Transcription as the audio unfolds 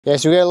Yeah,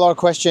 so we get a lot of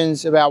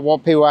questions about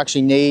what people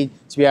actually need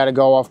to be able to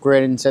go off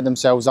grid and set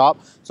themselves up.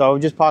 So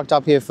we've just parked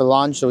up here for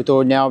lunch, so we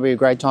thought now would be a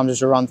great time just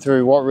to run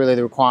through what really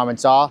the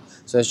requirements are.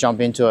 So let's jump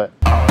into it.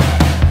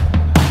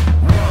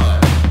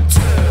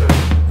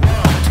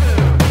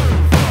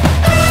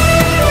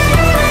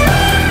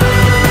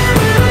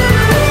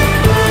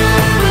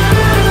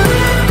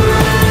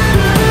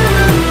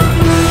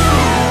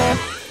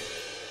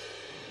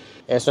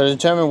 Yeah, so to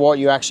determine what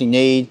you actually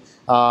need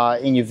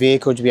in your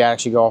vehicle to be able to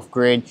actually go off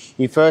grid,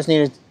 you first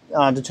need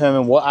to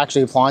determine what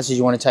actually appliances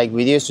you want to take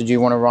with you. So do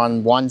you want to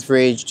run 1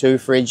 fridge, 2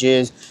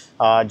 fridges?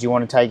 Do you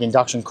want to take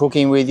induction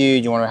cooking with you?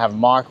 Do you want to have a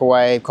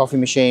microwave, coffee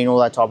machine, all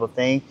that type of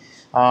thing?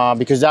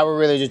 Because that will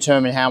really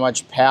determine how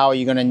much power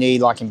you're going to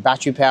need, like in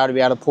battery power, to be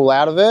able to pull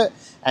out of it.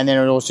 And then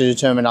it will also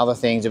determine other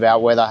things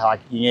about whether like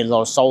you need a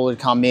lot of solar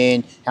to come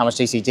in, how much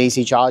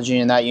DC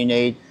charging and that you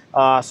need.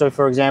 So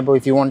for example,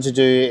 if you wanted to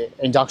do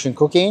induction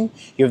cooking,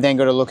 you've then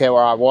got to look at, all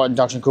right, what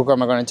induction cooker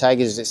am I going to take?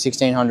 Is it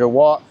 1600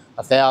 watt,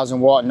 1000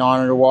 watt,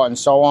 900 watt, and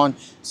so on?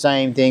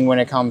 Same thing when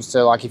it comes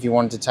to like if you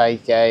wanted to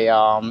take a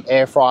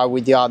air fryer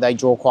with you, they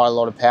draw quite a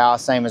lot of power,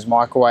 same as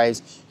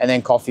microwaves, and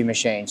then coffee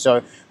machine.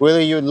 So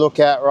really you would look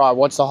at, right,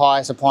 what's the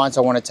highest appliance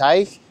I want to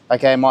take?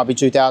 Okay, it might be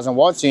 2000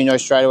 watts, so you know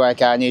straight away,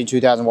 okay, I need a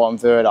 2000 watt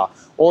inverter.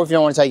 Or if you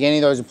don't want to take any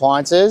of those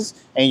appliances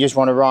and you just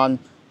want to run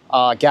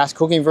gas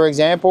cooking, for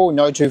example,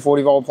 no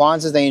 240 volt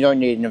appliances, then you don't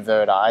need an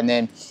inverter. And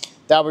then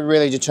that would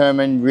really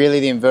determine, the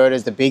inverter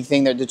is the big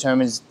thing that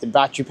determines the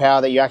battery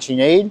power that you actually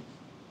need.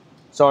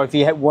 So if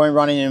you weren't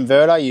running an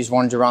inverter, you just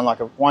wanted to run like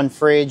one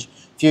fridge,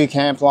 few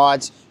camp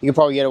lights, you could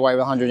probably get away with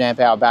a 100 amp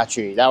hour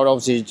battery. That would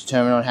obviously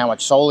determine on how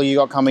much solar you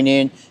got coming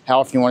in, how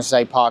often you want to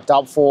stay parked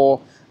up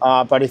for.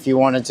 But if you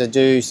wanted to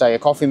do, say, a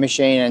coffee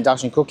machine and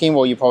induction cooking,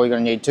 well, you're probably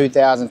going to need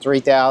 2000,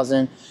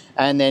 3000.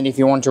 And then if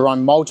you want to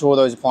run multiple of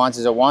those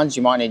appliances at once,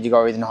 you might need to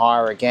go even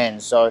higher again.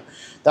 So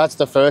that's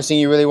the first thing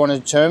you really want to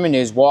determine,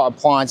 is what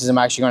appliances I'm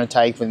actually going to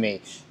take with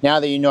me.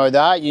 Now that you know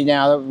that, you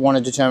now want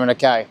to determine,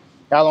 okay,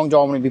 how long do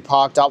I want to be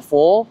parked up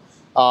for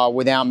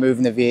without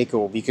moving the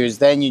vehicle? Because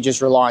then you're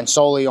just relying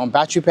solely on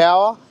battery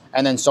power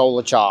and then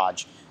solar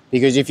charge.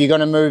 Because if you're going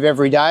to move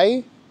every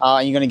day,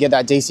 and you're going to get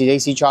that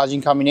DC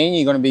charging coming in,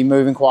 you're going to be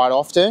moving quite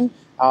often.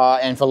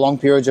 And for long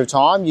periods of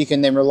time, you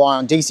can then rely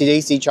on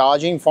DC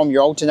charging from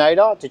your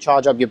alternator to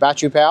charge up your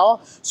battery power,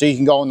 so you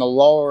can go on the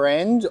lower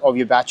end of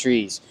your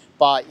batteries.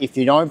 But if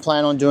you don't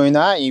plan on doing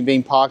that, you've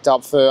been parked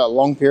up for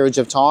long periods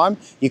of time,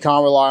 you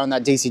can't rely on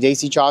that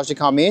DC charge to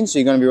come in, so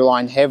you're going to be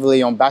relying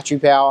heavily on battery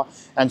power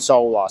and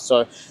solar.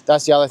 So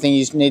that's the other thing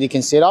you need to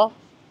consider.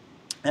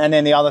 And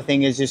then the other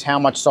thing is just how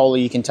much solar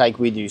you can take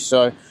with you.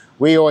 So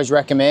we always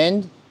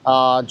recommend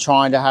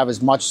trying to have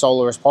as much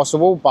solar as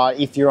possible. But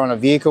if you're on a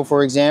vehicle,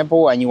 for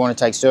example, and you want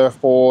to take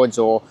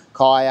surfboards or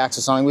kayaks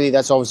or something with you,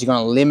 that's obviously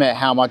going to limit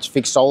how much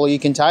fixed solar you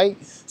can take.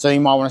 So you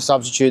might want to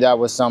substitute that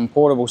with some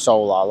portable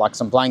solar, like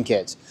some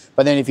blankets.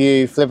 But then if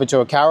you flip it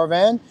to a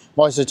caravan,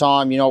 most of the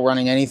time you're not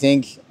running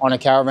anything on a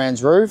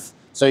caravan's roof,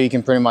 so you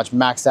can pretty much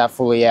max that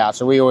fully out.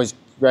 So we always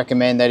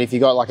recommend that if you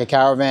got like a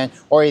caravan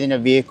or even a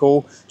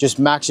vehicle, just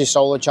max your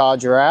solar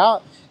charger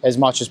out as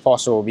much as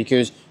possible,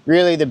 because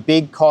really the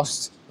big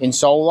cost in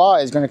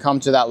solar is going to come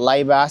to that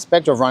labor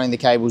aspect of running the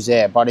cables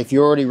there. But if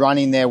you're already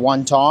running there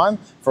one time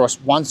for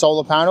one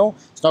solar panel,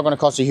 it's not going to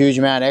cost a huge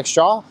amount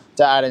extra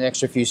to add an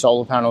extra few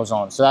solar panels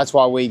on. So that's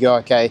why we go,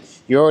 okay,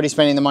 you're already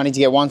spending the money to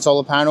get one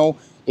solar panel.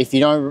 If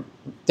you don't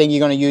think you're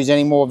going to use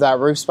any more of that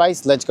roof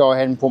space, let's go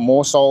ahead and put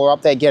more solar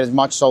up there, get as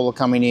much solar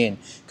coming in.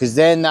 Because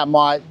then that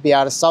might be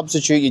able to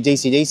substitute your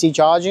DC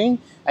charging,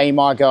 and you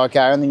might go, okay,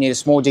 I only need a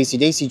small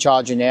DC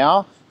charger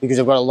now, because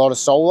I've got a lot of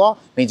solar.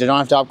 Means I don't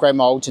have to upgrade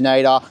my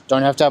alternator,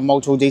 don't have to have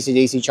multiple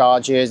DC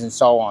chargers and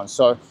so on.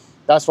 So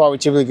that's why we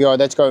typically go,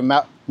 let's go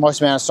most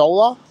amount of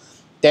solar,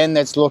 then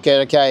let's look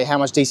at, okay, how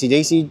much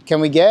DC can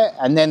we get?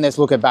 And then let's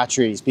look at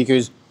batteries,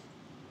 because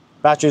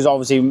batteries are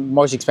obviously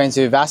most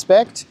expensive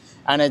aspect,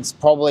 and it's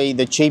probably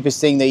the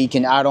cheapest thing that you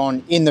can add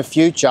on in the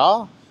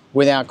future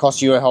without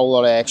costing you a whole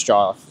lot of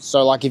extra.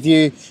 So like if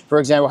you, for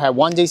example, have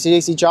one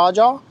DC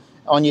charger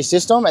on your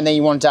system and then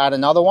you want to add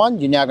another one,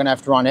 you're now going to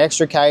have to run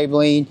extra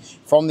cabling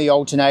from the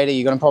alternator.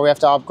 You're going to probably have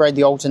to upgrade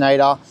the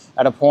alternator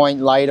at a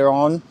point later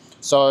on.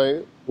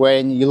 So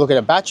when you look at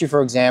a battery,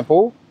 for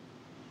example,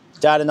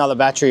 to add another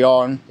battery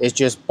on is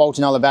just bolt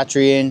another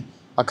battery in,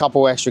 a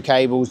couple extra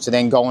cables to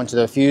then go into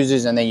the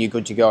fuses, and then you're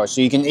good to go.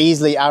 So you can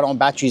easily add on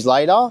batteries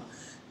later,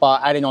 but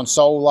adding on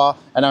solar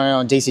and adding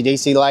on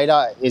DC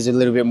later is a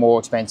little bit more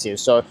expensive.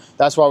 So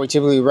that's why we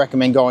typically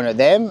recommend going to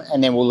them,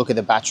 and then we'll look at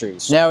the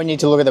batteries. Now we need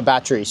to look at the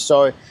batteries.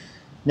 So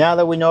now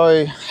that we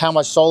know how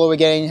much solar we're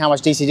getting, how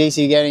much DC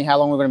we're getting, how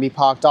long we're going to be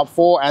parked up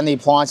for, and the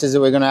appliances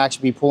that we're going to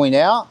actually be pulling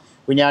out,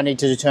 we now need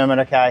to determine,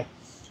 okay,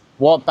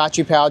 what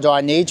battery power do I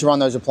need to run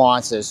those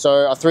appliances?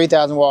 So a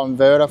 3000 watt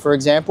inverter, for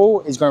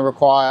example, is going to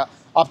require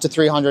up to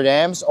 300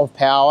 amps of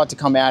power to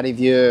come out of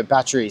your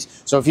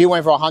batteries. So if you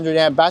went for a 100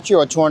 amp battery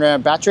or a 200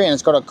 amp battery and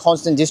it's got a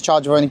constant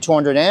discharge of only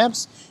 200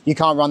 amps, you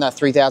can't run that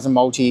 3000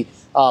 multi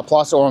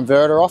plus or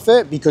inverter off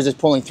it because it's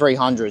pulling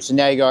 300. So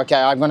now you go, okay,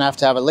 I'm going to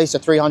have at least a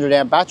 300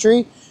 amp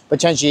battery,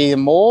 potentially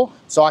even more,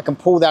 so I can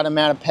pull that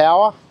amount of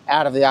power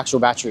out of the actual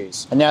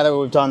batteries. And now that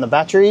we've done the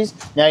batteries,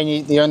 now you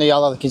need, the only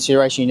other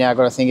consideration you now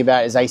got to think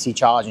about is AC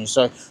charging.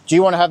 So do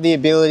you want to have the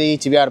ability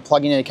to be able to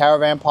plug in a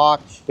caravan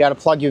park, be able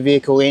to plug your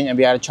vehicle in and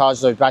be able to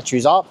charge those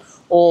batteries up,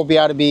 or be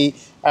able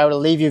to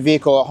leave your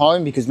vehicle at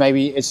home because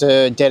maybe it's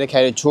a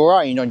dedicated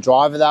tourer and you don't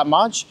drive it that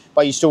much,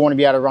 but you still want to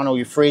be able to run all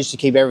your fridge to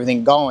keep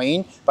everything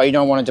going, but you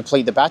don't want to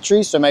deplete the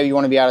batteries. So maybe you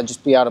want to be able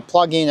to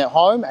plug in at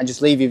home and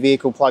just leave your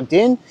vehicle plugged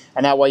in,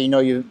 and that way you know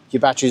your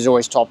battery is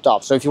always topped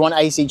up. So if you want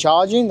AC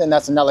charging, then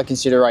that's another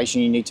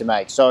consideration you need to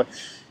make. So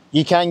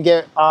you can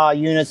get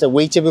units that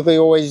we typically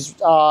always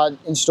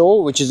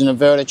install, which is an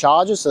inverter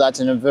charger. So that's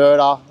an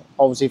inverter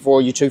obviously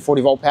for your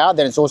 240 volt power.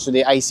 Then it's also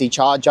the AC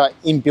charger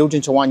inbuilt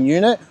into one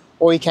unit,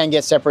 or you can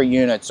get separate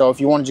units. So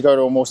if you wanted to go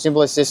to a more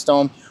simpler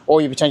system,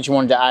 or you potentially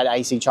wanted to add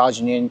AC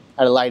charging in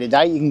at a later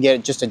date, you can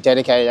get just a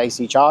dedicated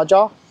AC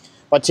charger.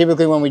 But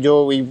typically when we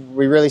do it, we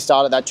really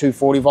start at that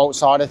 240 volt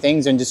side of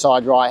things and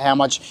decide, right, how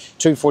much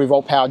 240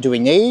 volt power do we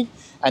need?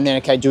 And then,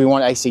 okay, do we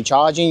want AC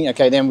charging?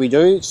 Okay, then we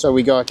do. So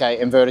we go, okay,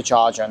 inverter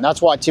charger. And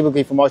that's why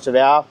typically for most of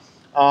our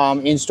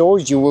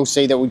installs, you will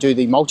see that we do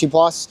the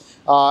MultiPlus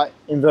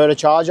inverter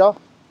charger,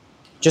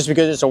 just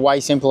because it's a way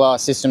simpler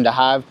system to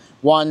have.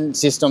 One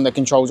system that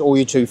controls all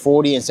your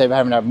 240 instead of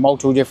having to have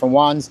multiple different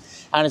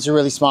ones, and it's a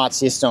really smart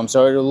system.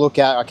 So it'll look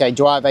at, okay,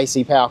 do I have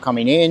AC power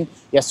coming in?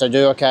 Yes, I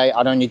do. Okay,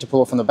 I don't need to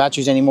pull it from the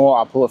batteries anymore.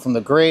 I'll pull it from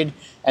the grid.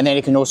 And then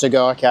it can also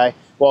go, okay,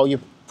 well,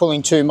 you're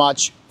pulling too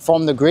much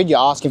from the grid, you're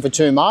asking for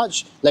too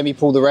much, let me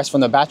pull the rest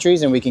from the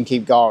batteries and we can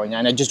keep going.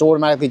 And it just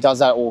automatically does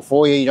that all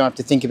for you. You don't have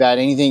to think about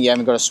anything. You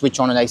haven't got to switch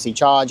on an AC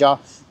charger,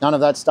 none of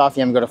that stuff.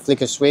 You haven't got to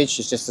flick a switch.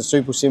 It's just a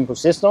super simple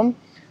system.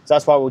 So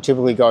that's why we'll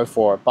typically go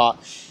for it. But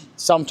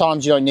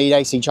sometimes you don't need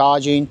AC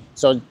charging,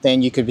 so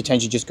then you could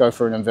potentially just go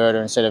for an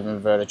inverter instead of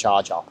an inverter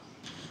charger.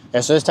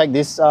 Yeah, so let's take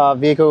this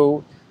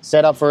vehicle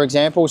setup for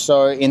example.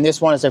 So in this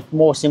one, it's a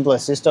more simpler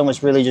system.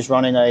 It's really just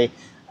running a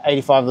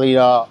 85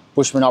 litre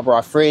Bushman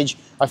upright fridge,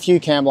 a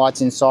few cam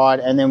lights inside,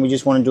 and then we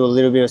just want to do a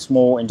little bit of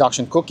small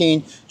induction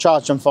cooking,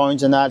 charge some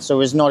phones and that. So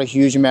there's not a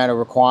huge amount of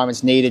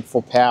requirements needed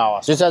for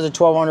power. So this has a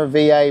 1200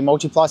 VA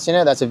MultiPlus in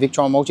it. That's a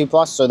Victron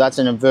MultiPlus. So that's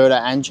an inverter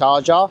and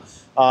charger.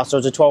 So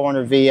it's a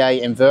 1200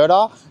 VA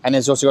inverter, and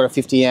it's also got a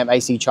 50 amp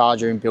AC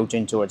charger built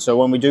into it. So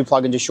when we do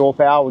plug into shore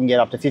power, we can get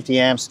up to 50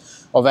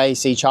 amps of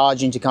AC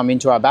charging to come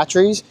into our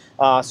batteries.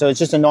 So it's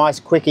just a nice,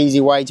 quick,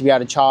 easy way to be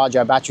able to charge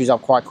our batteries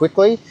up quite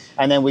quickly.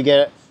 And then we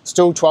get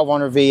still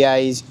 1200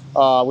 VAs,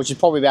 which is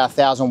probably about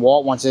 1000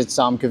 watt once it's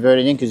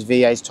converted in, because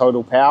VA is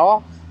total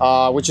power,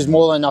 which is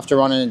more than enough to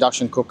run an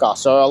induction cooker.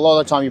 So a lot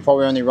of the time you're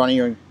probably only running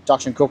your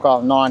induction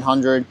cooker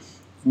 900,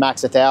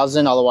 max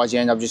 1000, otherwise you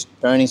end up just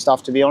burning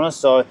stuff, to be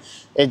honest. So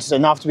it's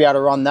enough to be able to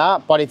run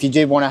that. But if you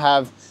did want to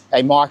have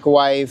a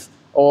microwave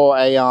or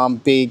a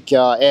big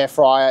air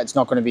fryer, it's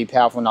not going to be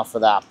powerful enough for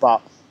that,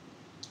 but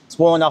it's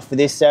well enough for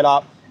this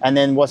setup. And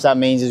then what that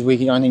means is we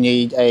can only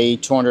need a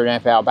 200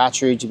 amp hour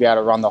battery to be able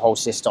to run the whole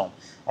system.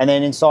 And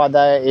then inside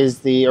there is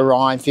the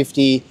Orion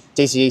 50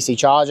 DC-DC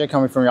charger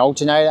coming from your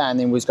alternator, and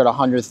then we've got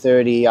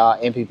 130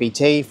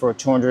 MPPT for a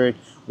 200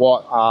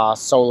 watt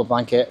solar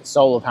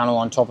panel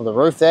on top of the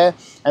roof there.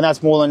 And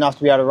that's more than enough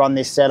to be able to run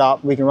this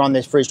setup. We can run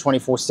this fridge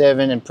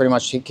 24/7 and pretty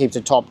much keeps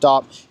it topped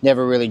up,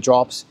 never really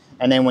drops.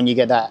 And then when you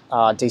get that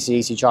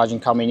DC-DC charging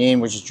coming in,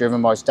 which is driven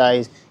most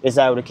days, it's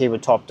able to keep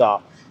it topped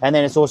up. And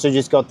then it's also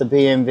just got the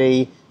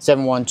BMV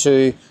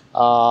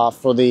 712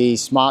 for the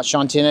smart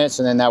shunt in it.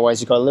 So then that way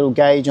it's got a little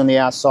gauge on the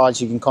outside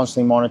so you can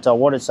constantly monitor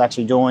what it's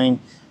actually doing.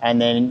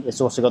 And then it's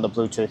also got the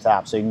Bluetooth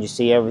app, so you can just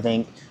see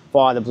everything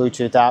via the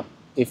Bluetooth app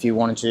if you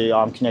wanted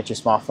to connect your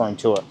smartphone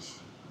to it.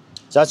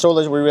 So that's all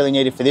that we really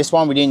needed for this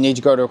one. We didn't need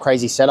to go to a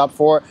crazy setup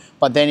for it.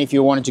 But then if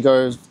you wanted to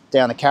go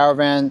down the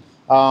Caravan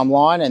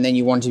line, and then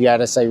you wanted to be able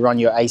to say run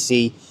your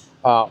AC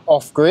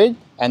off grid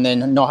and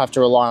then not have to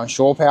rely on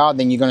shore power,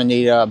 then you're going to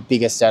need a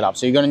bigger setup.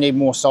 So you're going to need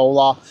more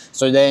solar.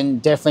 So then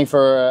definitely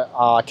for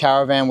a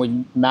Caravan,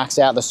 we max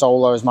out the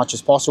solar as much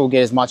as possible,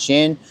 get as much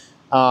in.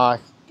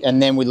 And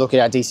then we look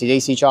at our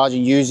DC-DC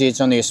charging. Usually it's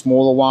only a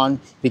smaller one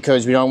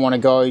because we don't want to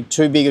go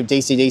too big of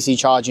DC-DC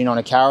charging on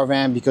a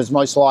Caravan, because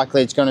most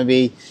likely it's going to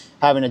be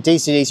having a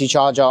DC-DC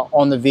charger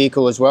on the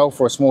vehicle as well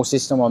for a small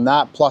system on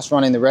that, plus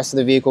running the rest of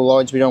the vehicle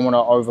loads. We don't want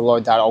to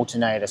overload that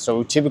alternator. So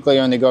we typically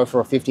only go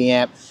for a 50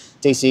 amp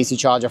DC-DC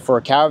charger for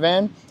a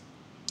Caravan,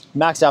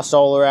 max our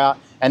solar out,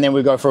 and then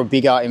we go for a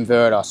bigger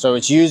inverter. So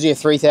it's usually a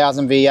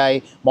 3000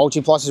 VA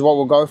MultiPlus is what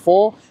we'll go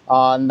for.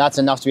 And that's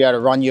enough to be able to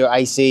run your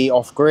AC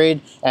off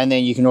grid. And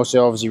then you can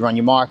also obviously run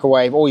your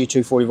microwave, all your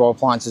 240 volt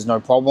appliances, no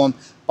problem.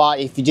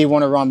 But if you did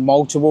want to run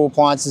multiple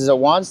appliances at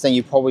once, then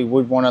you probably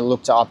would want to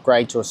look to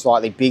upgrade to a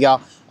slightly bigger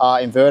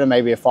inverter,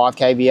 maybe a 5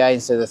 kVA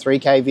instead of the 3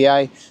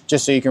 kVA,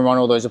 just so you can run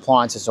all those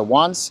appliances at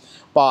once.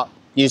 But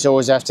you just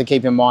always have to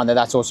keep in mind that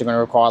that's also going to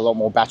require a lot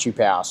more battery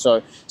power.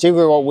 So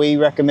typically what we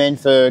recommend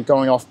for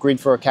going off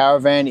grid for a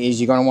Caravan is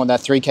you're going to want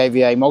that 3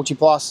 kVA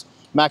MultiPlus,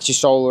 max your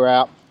solar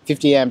out,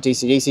 50 amp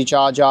DC-DC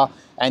charger,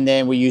 and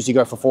then we usually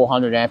go for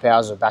 400 amp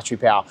hours of battery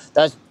power.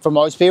 That, for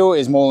most people,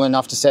 is more than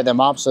enough to set them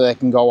up so they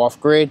can go off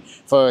grid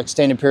for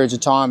extended periods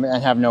of time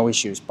and have no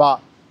issues. But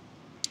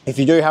if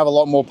you do have a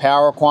lot more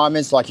power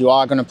requirements, like you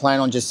are going to plan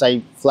on just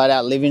say flat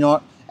out living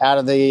out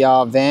of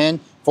the van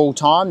full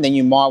time, then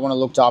you might want to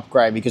look to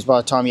upgrade, because by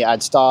the time you add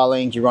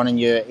Starlink, you're running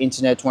your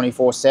internet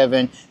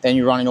 24/7, then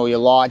you're running all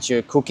your lights,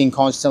 you're cooking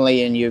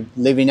constantly and you're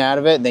living out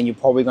of it, then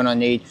you're probably going to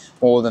need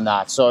more than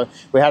that. So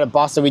we had a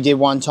bus that we did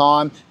one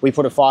time. We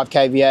put a 5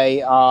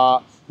 kVA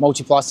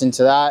MultiPlus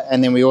into that,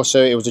 and then we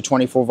also, it was a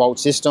 24 volt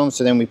system,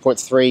 so then we put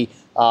 3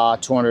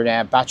 200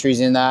 amp batteries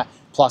in that,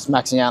 plus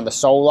maxing out the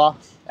solar.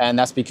 And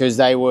that's because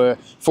they were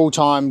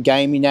full-time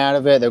gaming out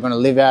of it. They're going to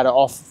live out of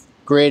off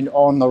grid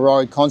on the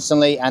road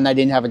constantly, and they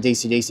didn't have a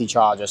DC-DC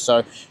charger.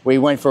 So we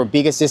went for a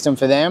bigger system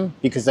for them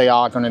because they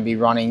are going to be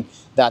running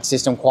that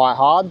system quite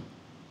hard.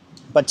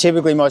 But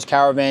typically most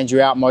caravans,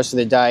 you're out most of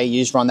the day,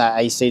 you just run that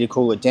AC to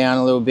cool it down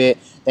a little bit,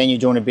 then you're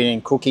doing a bit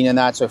in cooking and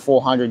that, so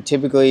 400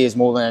 typically is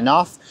more than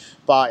enough.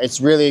 But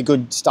it's really a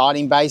good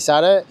starting base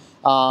at it,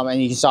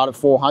 and you can start at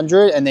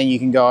 400 and then you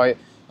can go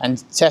and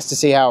test to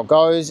see how it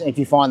goes. If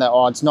you find that,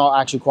 oh, it's not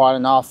actually quite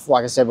enough,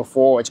 like I said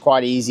before, it's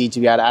quite easy to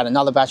be able to add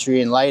another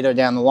battery in later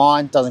down the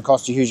line. Doesn't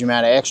cost a huge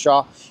amount of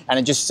extra, and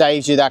it just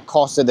saves you that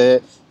cost at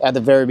the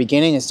very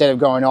beginning, instead of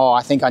going, oh,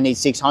 I think I need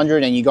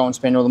 600, and you go and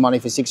spend all the money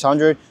for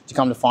 600 to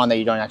come to find that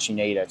you don't actually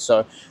need it.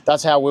 So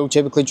that's how we'll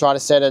typically try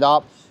to set it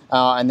up,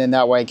 and then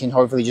that way it can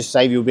hopefully just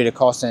save you a bit of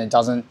cost, and it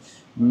doesn't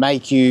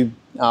make you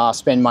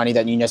spend money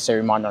that you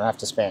necessarily might not have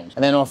to spend.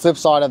 And then on the flip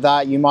side of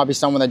that, you might be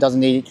someone that doesn't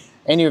need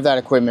any of that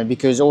equipment,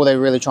 because all they're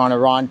really trying to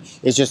run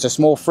is just a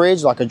small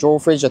fridge, like a drawer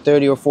fridge, a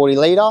 30 or 40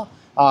 litre,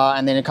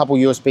 and then a couple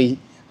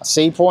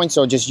USB-C points,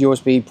 or just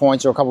USB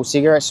points, or a couple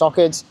cigarette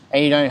sockets,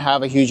 and you don't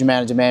have a huge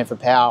amount of demand for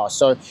power.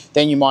 So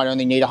then you might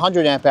only need a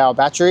 100 amp hour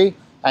battery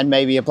and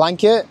maybe a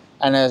blanket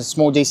and a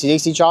small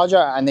DC-DC charger,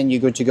 and then you're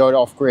good to go to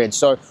off-grid.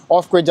 So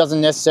off-grid doesn't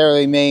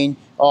necessarily mean,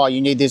 oh,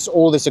 you need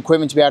all this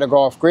equipment to be able to go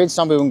off-grid.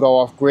 Some people can go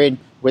off-grid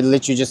with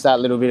literally just that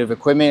little bit of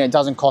equipment. It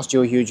doesn't cost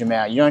you a huge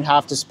amount. You don't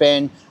have to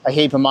spend a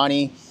heap of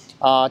money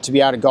to be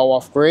able to go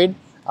off-grid.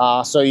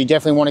 So you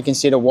definitely want to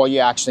consider what you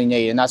actually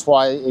need. And that's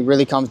why it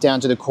really comes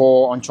down to the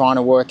core on trying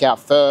to work out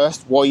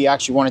first what you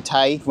actually want to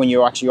take when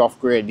you're actually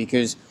off-grid,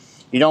 because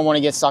you don't want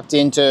to get sucked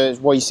into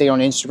what you see on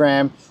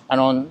Instagram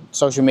and on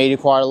social media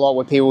quite a lot,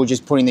 where people are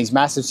just putting these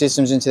massive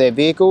systems into their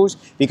vehicles,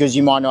 because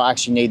you might not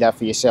actually need that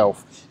for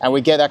yourself. And we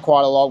get that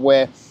quite a lot,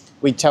 where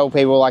we tell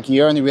people, like,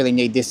 you only really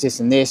need this, this,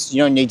 and this.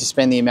 You don't need to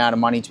spend the amount of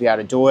money to be able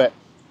to do it.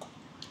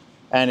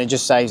 And it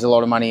just saves a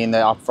lot of money in the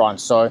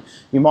upfront. So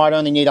you might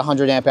only need a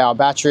 100 amp hour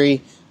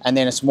battery and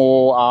then a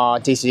small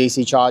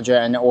DC-DC charger,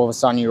 and all of a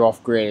sudden you're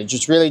off grid. It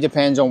just really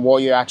depends on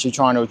what you're actually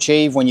trying to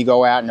achieve when you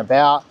go out and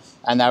about,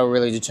 and that will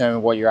really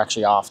determine what you're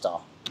actually after.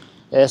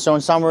 Yeah, so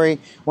in summary,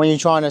 when you're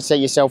trying to set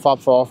yourself up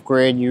for off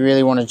grid, you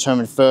really want to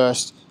determine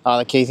first,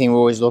 the key thing we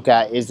always look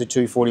at is the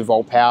 240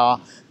 volt power.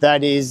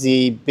 That is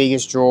the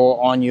biggest draw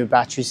on your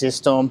battery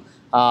system.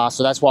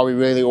 So that's why we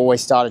really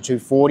always start at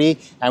 240,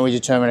 and we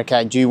determine,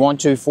 okay, do you want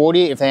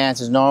 240? If the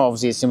answer is no,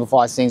 obviously it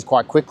simplifies things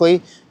quite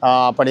quickly.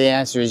 But the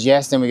answer is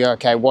yes, then we go,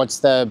 okay, what's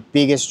the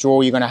biggest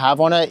draw you're going to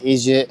have on it?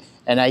 Is it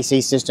an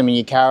AC system in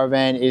your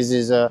Caravan? Is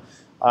it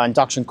an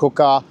induction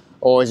cooker?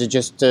 Or is it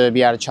just to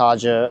be able to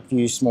charge a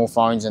few small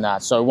phones and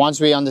that? So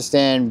once we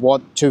understand what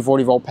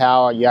 240 volt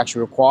power you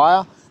actually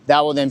require,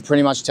 that will then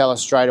pretty much tell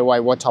us straight away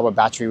what type of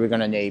battery we're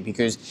going to need.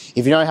 Because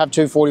if you don't have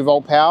 240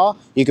 volt power,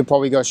 you could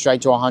probably go straight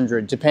to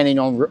 100, depending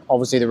on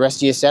obviously the rest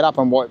of your setup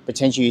and what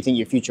potentially you think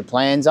your future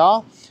plans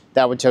are.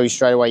 That would tell you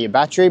straight away your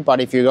battery.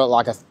 But if you've got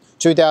like a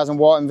 2000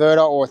 watt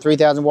inverter or a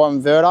 3000 watt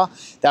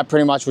inverter, that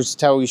pretty much would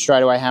tell you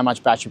straight away how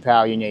much battery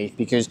power you need.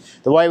 Because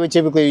the way we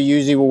typically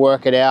usually will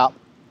work it out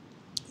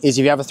is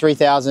if you have a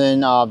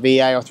 3000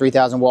 VA or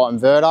 3000 watt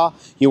inverter,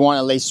 you want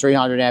at least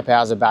 300 amp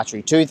hours of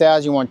battery.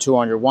 2000, you want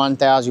 200,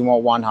 1000, you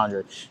want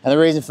 100. And the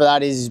reason for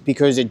that is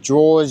because it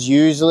draws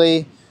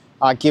usually,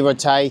 give or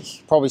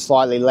take, probably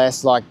slightly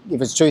less. Like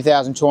if it's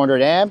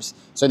 2200 amps,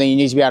 so then you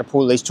need to be able to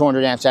pull at least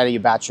 200 amps out of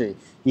your battery.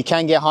 You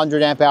can get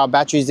 100 amp hour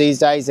batteries these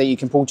days that you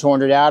can pull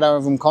 200 out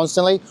of them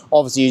constantly.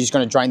 Obviously, you're just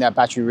going to drain that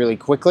battery really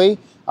quickly.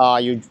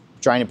 You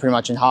drain it pretty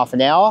much in half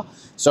an hour.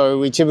 So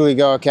we typically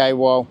go, okay,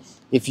 well,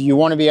 if you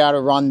want to be able to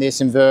run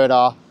this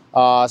inverter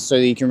so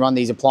that you can run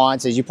these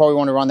appliances, you probably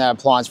want to run that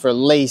appliance for at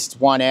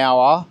least 1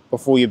 hour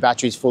before your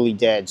battery is fully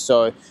dead.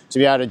 So to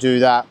be able to do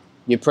that,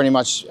 you're pretty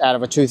much out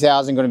of a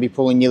 2000 going to be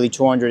pulling nearly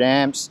 200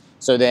 amps.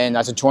 So then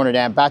that's a 200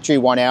 amp battery,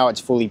 1 hour, it's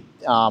fully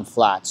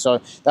flat. So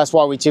that's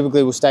why we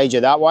typically will stage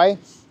it that way.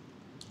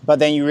 But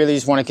then you really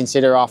just want to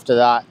consider after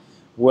that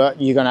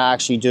what you're going to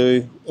actually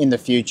do in the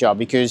future.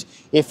 Because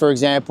if, for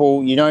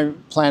example, you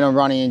don't plan on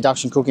running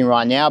induction cooking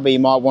right now, but you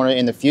might want it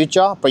in the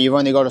future, but you've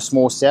only got a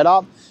small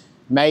setup,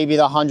 maybe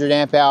the 100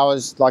 amp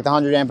hours, like the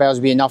 100 amp hours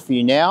would be enough for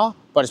you now,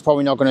 but it's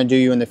probably not going to do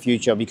you in the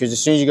future. Because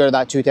as soon as you go to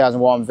that 2000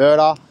 watt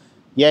inverter,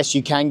 yes,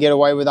 you can get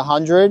away with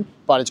 100,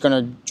 but it's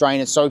going to drain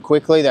it so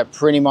quickly that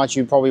pretty much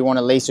you probably want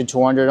at least a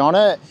 200 on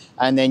it.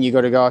 And then you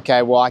got to go,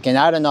 okay, well, I can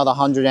add another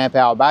 100 amp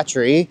hour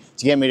battery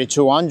to get me to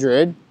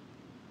 200.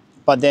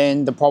 But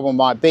then the problem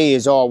might be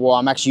is, oh, well,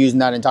 I'm actually using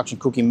that induction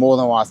cooking more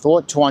than what I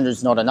thought. 200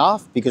 is not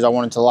enough because I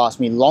want it to last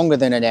me longer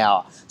than an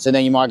hour. So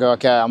then you might go,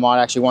 okay, I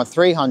might actually want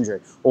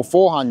 300 or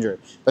 400.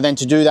 But then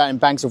to do that in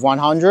banks of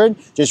 100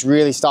 just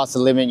really starts to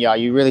limit you.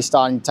 You're really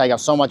starting to take up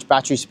so much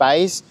battery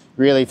space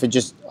really for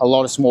just a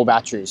lot of small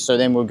batteries. So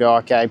then we'll go,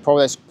 okay,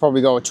 let's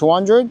probably go with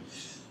 200.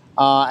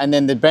 And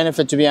then the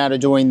benefit to be able to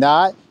doing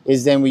that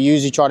is then we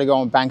usually try to go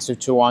on banks of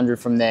 200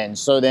 from then.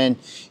 So then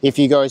if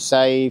you go,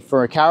 say,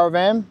 for a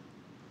Caravan,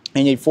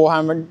 you need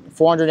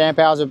 400 amp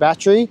hours of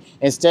battery.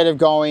 Instead of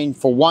going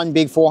for one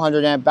big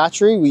 400 amp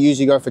battery, we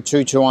usually go for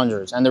two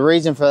 200s. And the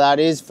reason for that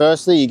is,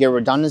 firstly, you get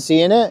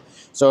redundancy in it.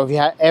 So if you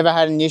ever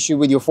had an issue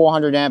with your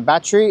 400 amp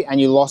battery and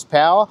you lost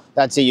power,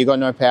 that's it, you got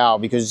no power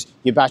because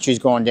your battery's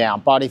gone down.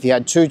 But if you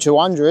had two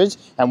 200s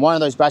and one of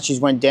those batteries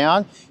went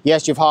down,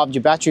 yes, you've halved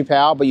your battery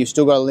power, but you've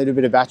still got a little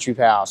bit of battery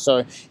power.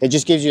 So it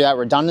just gives you that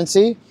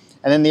redundancy.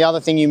 And then the other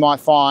thing you might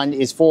find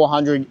is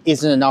 400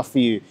 isn't enough for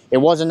you. It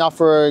was enough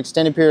for an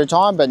extended period of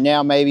time, but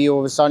now maybe all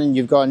of a sudden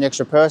you've got an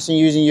extra person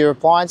using your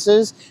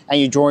appliances and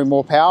you're drawing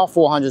more power.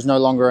 400 is no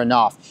longer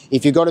enough.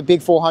 If you've got a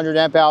big 400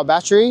 amp hour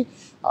battery,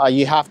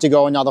 you have to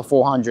go another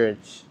 400.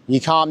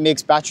 You can't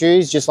mix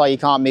batteries just like you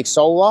can't mix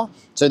solar.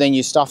 So then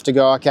you stuff to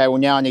go, okay, well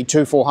now I need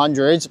two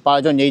 400s, but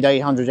I don't need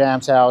 800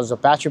 amp hours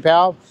of battery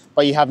power,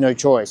 but you have no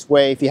choice.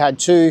 Where if you had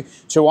two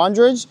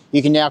 200s,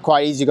 you can now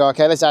quite easily go,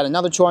 okay, let's add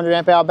another 200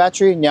 amp hour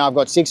battery. Now I've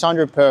got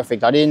 600,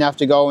 perfect. I didn't have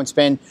to go and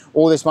spend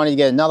all this money to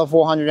get another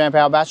 400 amp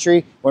hour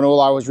battery when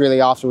all I was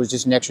really after was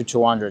just an extra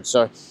 200.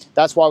 So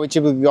that's why we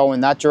typically go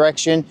in that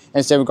direction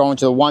instead of going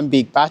to the one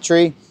big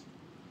battery.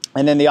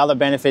 And then the other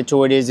benefit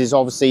to it is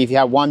obviously if you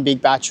have one big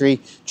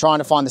battery, trying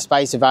to find the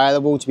space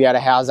available to be able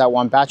to house that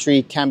one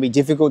battery can be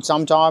difficult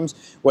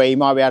sometimes, where you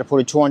might be able to put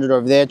a 200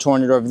 over there,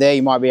 200 over there.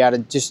 You might be able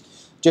to just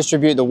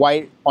distribute the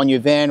weight on your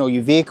van or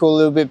your vehicle a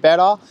little bit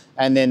better.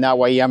 And then that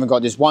way you haven't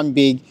got this one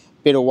big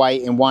bit of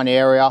weight in one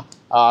area.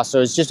 So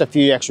it's just a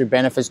few extra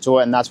benefits to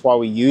it, and that's why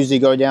we usually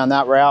go down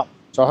that route.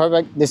 So I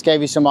hope this gave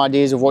you some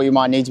ideas of what you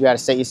might need to be able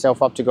to set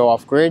yourself up to go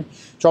off grid.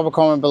 Drop a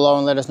comment below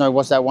and let us know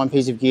what's that one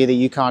piece of gear that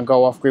you can't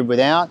go off grid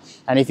without.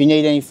 And if you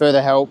need any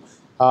further help,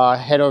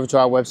 head over to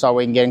our website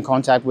where you can get in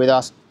contact with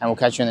us, and we'll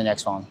catch you in the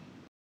next one.